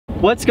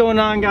What's going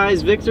on,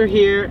 guys? Victor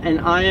here,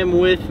 and I am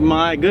with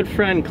my good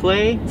friend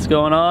Clay. What's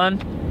going on?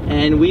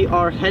 And we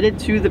are headed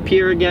to the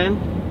pier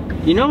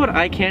again. You know what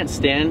I can't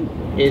stand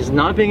is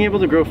not being able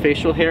to grow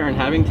facial hair and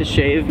having to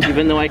shave,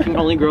 even though I can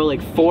only grow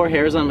like 4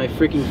 hairs on my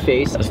freaking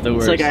face. That's the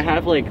worst. It's like I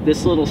have like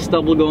this little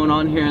stubble going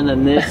on here and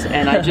then this,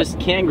 and I just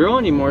can't grow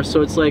anymore.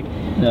 So it's like,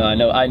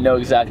 no, I know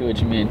exactly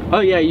what you mean. Oh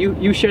yeah,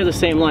 you share the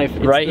same life.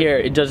 It's right here,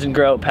 it doesn't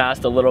grow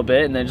past a little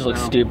bit and then it just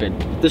looks stupid.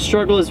 The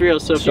struggle is real,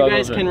 so if you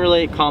guys can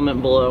relate,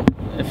 comment below.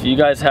 If you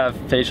guys have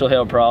facial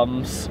hair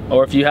problems,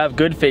 or if you have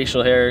good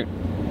facial hair,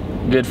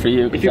 good for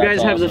you. If you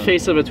guys have the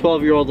face of a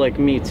 12-year-old like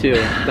me too,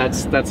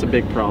 that's a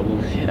big problem.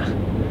 Yeah.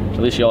 At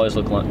least you always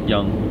look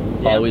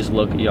young. Yeah. Always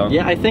look young.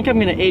 Yeah, I think I'm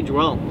gonna age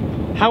well.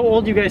 How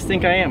old do you guys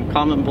think I am?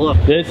 Comment below.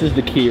 This is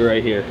the key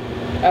right here.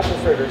 Apple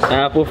fritters.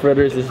 Apple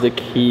fritters is the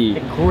key. The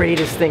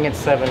greatest thing at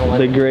 7-Eleven.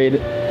 The great.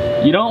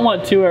 You don't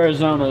want 2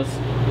 Arizonas,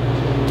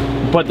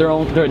 but they're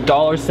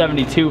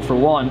 $1.72 for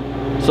one.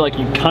 So like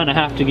you kind of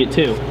have to get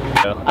 2.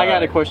 I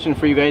got a question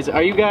for you guys.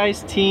 Are you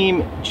guys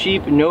team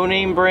cheap,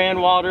 no-name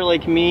brand water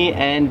like me,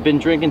 and been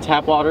drinking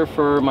tap water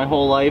for my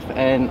whole life?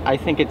 And I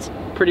think it's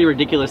pretty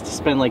ridiculous to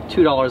spend like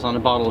 $2 on a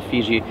bottle of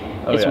Fiji.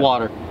 It's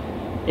water.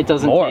 It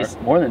doesn't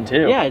taste more than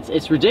 2. Yeah,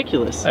 it's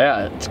ridiculous.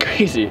 Yeah, it's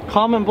crazy.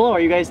 Comment below. Are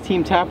you guys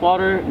team tap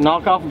water,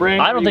 knockoff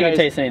brand? I don't think it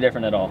tastes any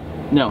different at all.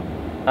 No.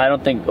 I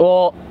don't think.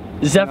 Well,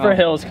 Zephyr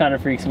Hills kind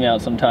of freaks me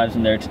out sometimes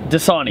in there.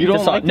 Dasani. You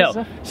don't like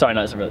no, sorry,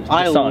 not Zephyr Hills.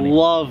 I Dasani.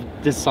 love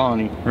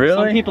Dasani. Really?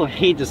 Some people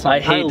hate Dasani. I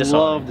hate Dasani. I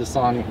love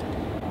Dasani.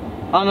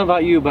 I don't know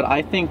about you, but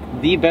I think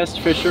the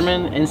best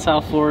fishermen in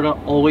South Florida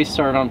always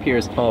start on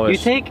piers. Always.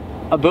 You take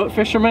a boat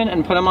fisherman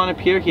and put him on a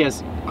pier, he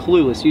has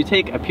clueless. You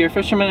take a pier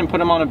fisherman and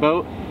put him on a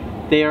boat,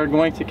 they are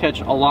going to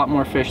catch a lot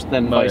more fish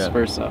than vice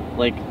versa.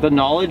 Like the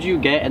knowledge you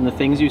get and the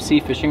things you see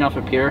fishing off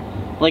a pier,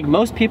 like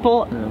most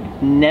people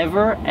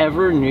never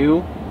ever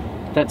knew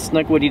that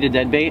snook would eat a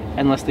deadbait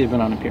unless they've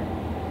been on a pier.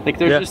 Like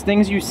there's just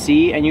things you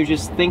see and you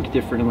just think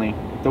differently.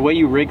 The way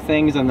you rig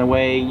things and the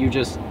way you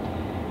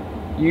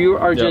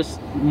are just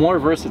more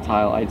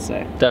versatile, I'd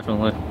say.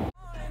 Definitely.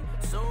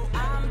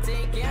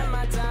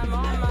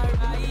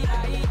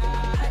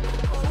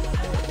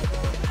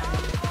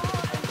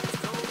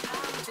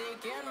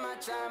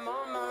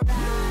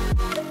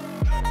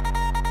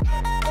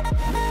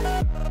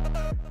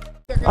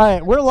 All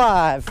right, we're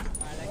live.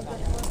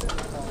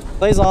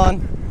 Plays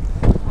on.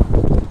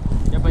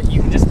 Yeah, but you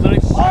can just literally.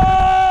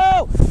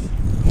 Oh!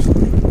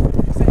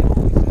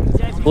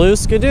 Blue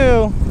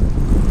skidoo.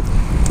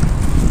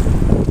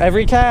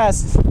 Every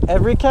cast.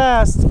 Every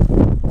cast.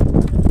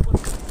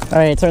 All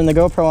right, turn the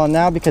GoPro on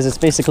now because it's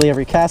basically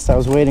every cast. I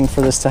was waiting for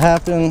this to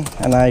happen,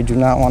 and I do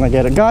not want to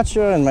get a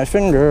gotcha in my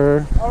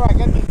finger. All right,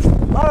 get me.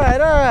 All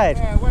right.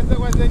 Yeah,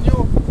 what's the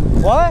new?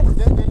 What?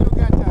 The new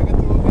gotcha. I get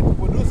to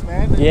produce,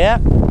 man. Yeah.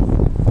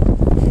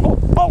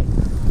 Oh.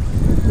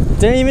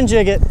 Didn't even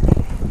jig it.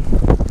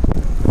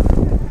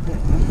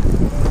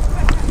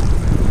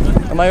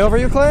 Am I over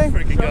you, Clay?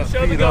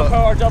 Show the GoPro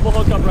our double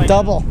hookup right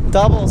now.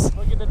 Doubles.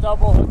 Look at the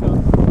double hookup.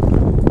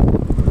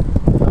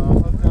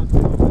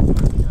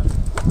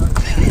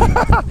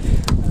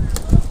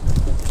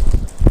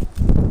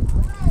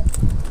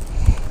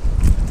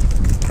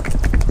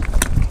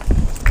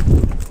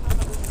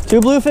 Two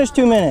bluefish,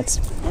 2 minutes.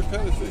 What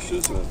kind of fish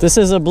is that? This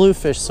is a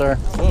bluefish, sir.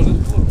 Oh, this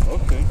blue.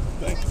 Okay,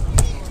 thanks.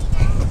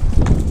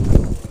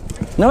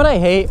 You know what I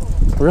hate?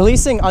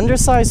 Releasing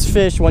undersized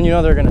fish when you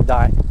know they're gonna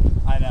die.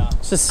 I know.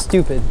 It's just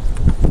stupid.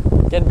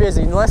 Get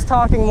busy. Less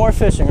talking, more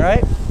fishing,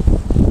 right?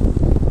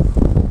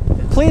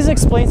 Please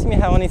explain to me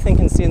how anything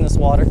can see in this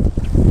water.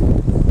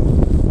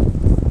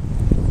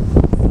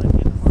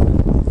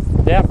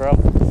 Yeah, bro.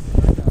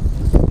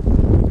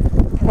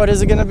 What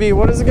is it gonna be?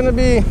 What is it gonna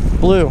be?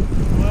 Blue.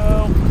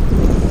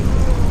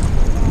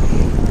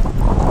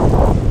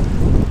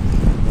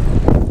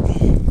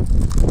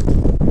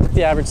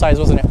 The average size,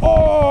 wasn't it?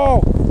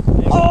 Oh!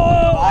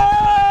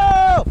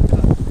 Oh!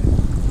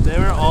 They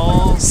were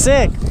all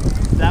Sick.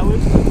 That was.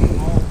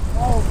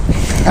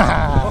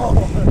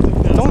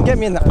 Don't get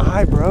me in the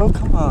eye, bro.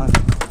 Come on.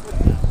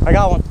 I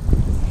got one.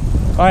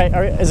 All right.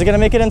 Is it gonna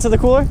make it into the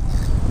cooler?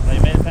 Oh, you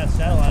made it past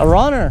satellite. A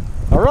runner.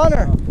 A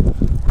runner.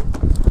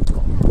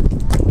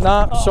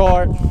 Nah,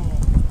 short.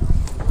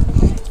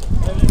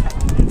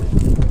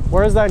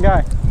 Where's that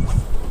guy?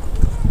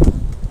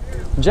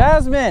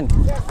 Jasmine.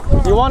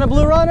 You want a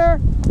blue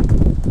runner?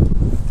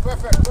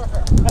 Perfect.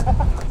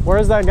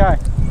 Where's that guy?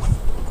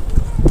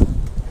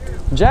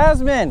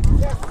 Jasmine.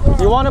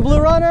 You want a blue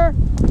runner?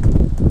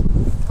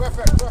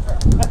 Perfect.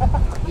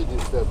 It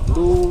is the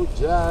blue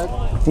jack.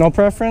 No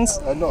preference?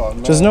 No,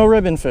 man. Just no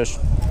ribbonfish.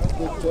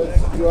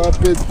 Just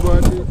drop it,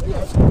 buddy.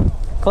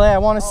 Clay, I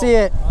want to see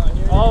it.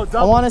 Oh,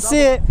 I want to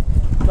see it.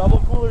 double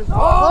coolers.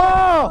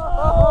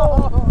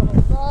 Oh!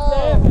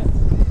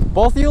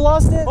 Both of you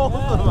lost it? Both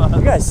of us.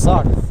 You guys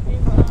suck.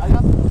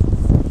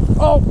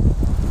 Oh!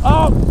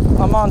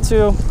 I'm on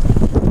 2.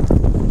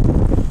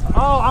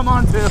 Oh, I'm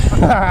on 2.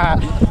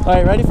 All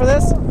right, ready for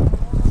this?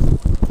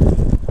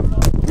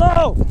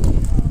 No!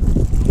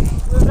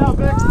 Now,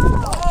 Vic.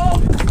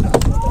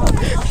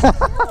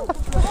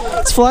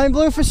 It's flying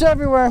bluefish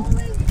everywhere.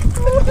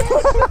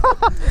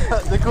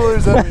 The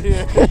cooler's over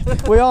here.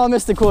 We all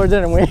missed the cooler,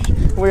 didn't we?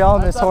 We all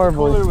missed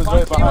horribly. The cooler was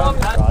right behind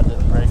me. God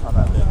didn't break on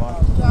that big one.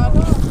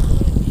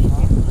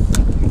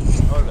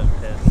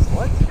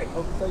 What?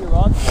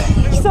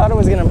 You thought it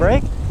was gonna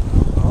break?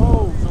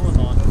 Oh, someone's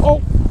on.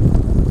 Oh,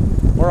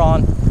 we're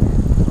on.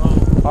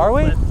 Oh, are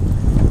we?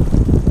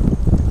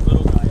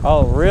 Little guy.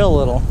 Oh, real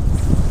little.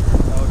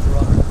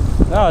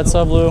 No, it's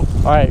so blue.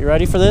 All right, you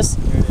ready for this?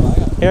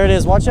 Here it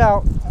is. Watch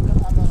out.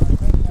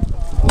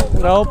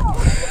 Nope.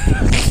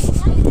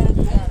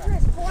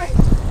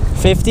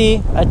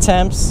 50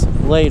 attempts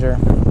later.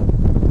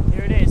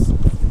 Here it is.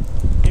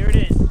 Here it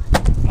is.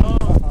 Oh.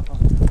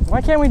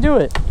 Why can't we do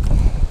it?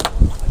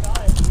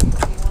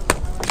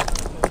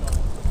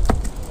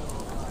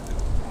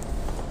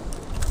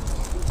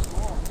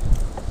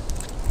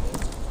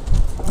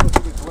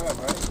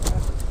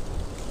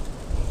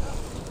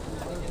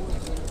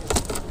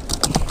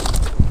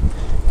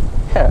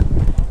 Yeah.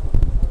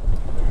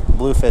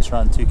 Bluefish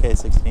run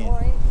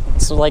 2K16.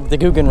 It's like the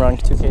Guggen Run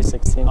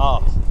 2K16.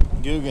 Oh,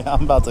 Guggen,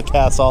 I'm about to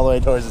cast all the way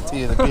towards the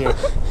T of the pier.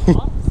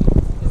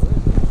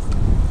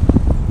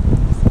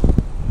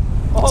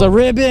 It's a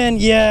ribbon,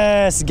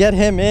 yes, get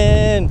him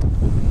in.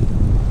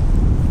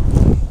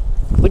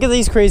 Look at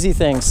these crazy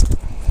things.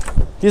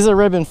 These are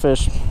ribbon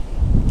fish.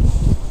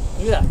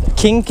 Look at that.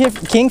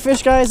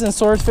 Kingfish guys and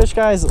swordfish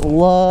guys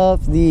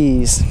love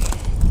these.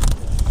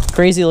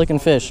 Crazy looking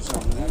fish.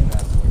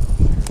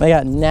 They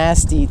got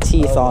nasty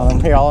teeth on them.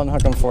 Here, I'll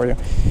unhook them for you.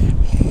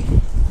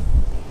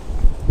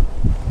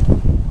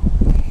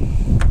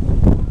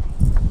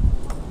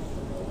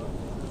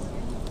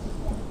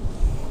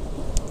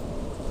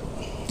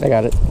 I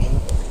got it.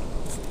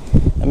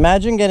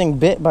 Imagine getting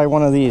bit by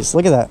one of these.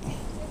 Look at that.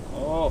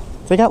 Oh.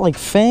 They got like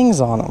fangs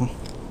on them.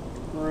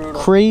 Brutal.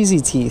 Crazy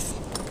teeth.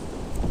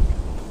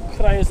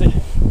 Crazy.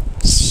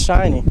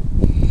 Shiny.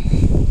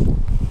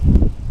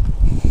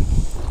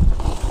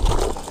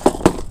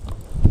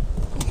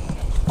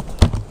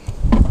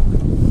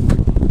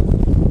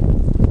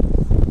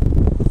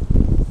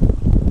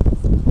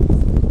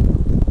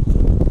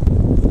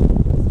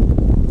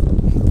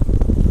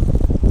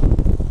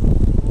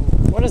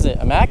 What is it?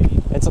 A Mac?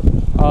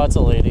 Oh, it's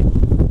a lady.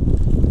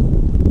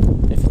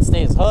 If it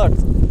stays hooked.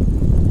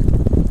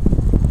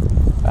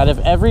 Out of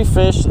every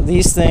fish,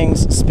 these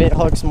things spit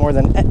hooks more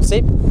than,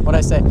 see, what'd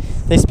I say?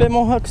 They spit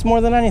more hooks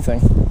more than anything.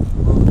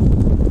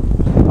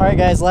 All right,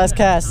 guys, last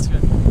cast.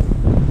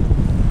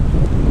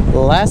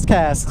 Last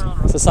cast.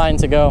 It's a sign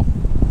to go.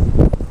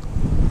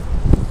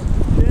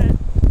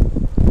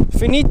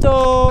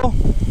 Finito.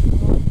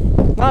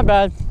 Not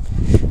bad.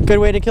 Good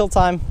way to kill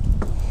time.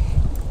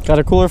 Got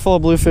a cooler full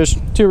of bluefish,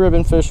 2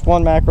 ribbon fish,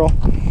 1 mackerel.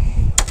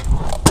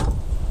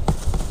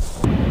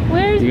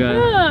 Where's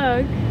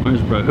Brooke?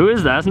 Where's Brooke? Who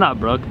is that? It's not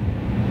Brooke.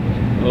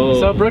 Oh.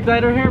 So Brooke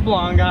dyed her hair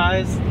blonde,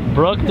 guys.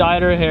 Brooke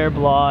dyed her hair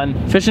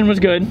blonde. Fishing was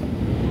good.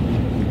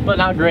 But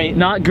not great.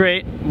 Not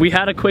great. We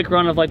had a quick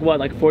run of like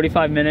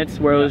 45 minutes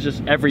where it was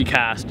just every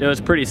cast. It was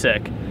pretty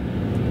sick.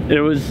 It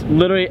was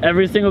literally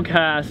every single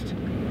cast.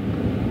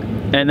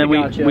 And then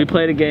we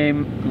played a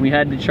game. We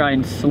had to try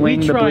and swing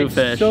the bluefish.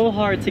 We tried so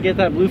hard to get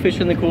that bluefish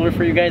in the cooler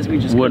for you guys. We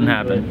just wouldn't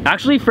happen.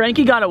 Actually,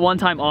 Frankie got it one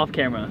time off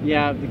camera.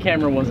 Yeah, the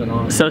camera wasn't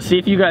on. So see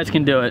if you guys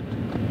can do it.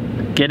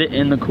 Get it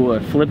in the cooler.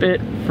 Flip it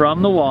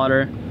from the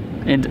water.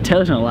 And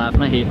Taylor's gonna laugh,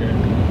 and I hate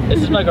her.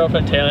 This is my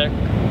girlfriend Taylor.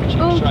 She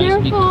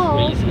drives me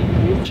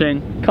crazy.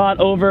 Fishing. Caught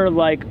over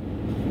like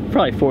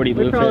probably 40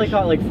 bluefish. We probably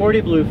caught like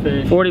 40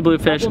 bluefish. 40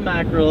 bluefish. Couple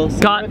mackerels.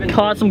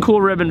 Caught some cool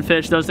ribbon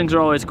fish. Those things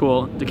are always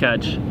cool to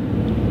catch.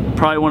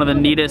 Probably one of the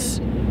neatest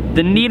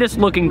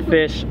looking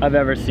fish I've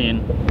ever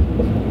seen.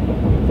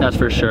 That's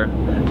for sure.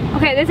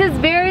 Okay, this is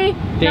very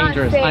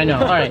dangerous. I know.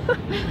 All right.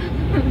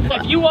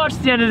 If you watch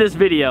the end of this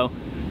video,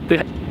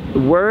 the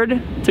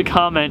word to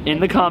comment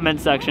in the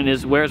comment section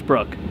is "Where's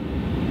Brooke?"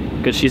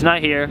 Because she's not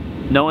here.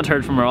 No one's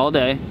heard from her all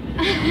day.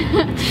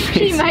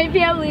 She might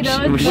be at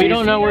Lido's. We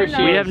don't know where she is.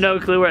 We have no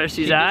clue where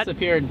she's at.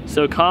 Disappeared.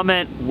 So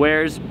comment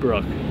 "Where's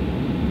Brooke?"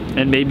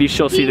 And maybe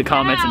she'll see the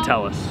comments and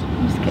tell us.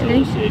 I'm just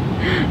kidding. So we'll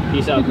see.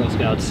 Peace out, Girl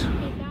Scouts.